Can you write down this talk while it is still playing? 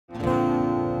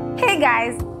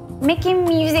guys, making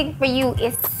music for you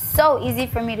is so easy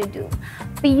for me to do.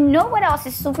 But you know what else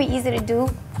is super easy to do?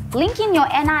 Linking your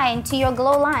NIN to your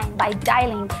GLO line by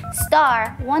dialing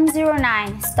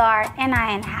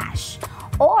 *109*NIN hash.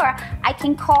 Or I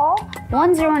can call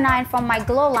 109 from my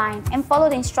GLO line and follow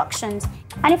the instructions.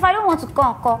 And if I don't want to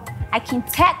call, I can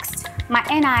text my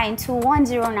NIN to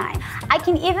 109. I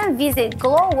can even visit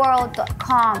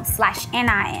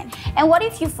gloworld.com/NIN. And what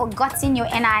if you've forgotten your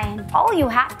NIN? All you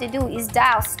have to do is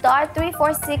dial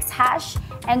 *346#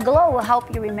 and GLO will help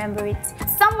you remember it.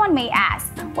 Someone may ask,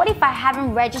 what if I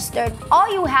haven't registered? All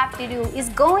you have to do is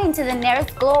go into the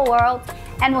nearest Gloworld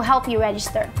and we'll help you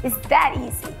register. It's that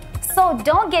easy. So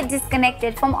don't get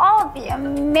disconnected from all of the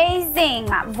amazing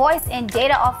voice and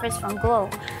data offers from GLO.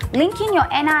 Linking your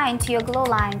NIN to your GLO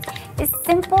lines is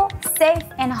simple, safe,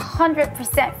 and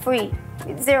 100% free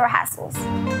with zero hassles.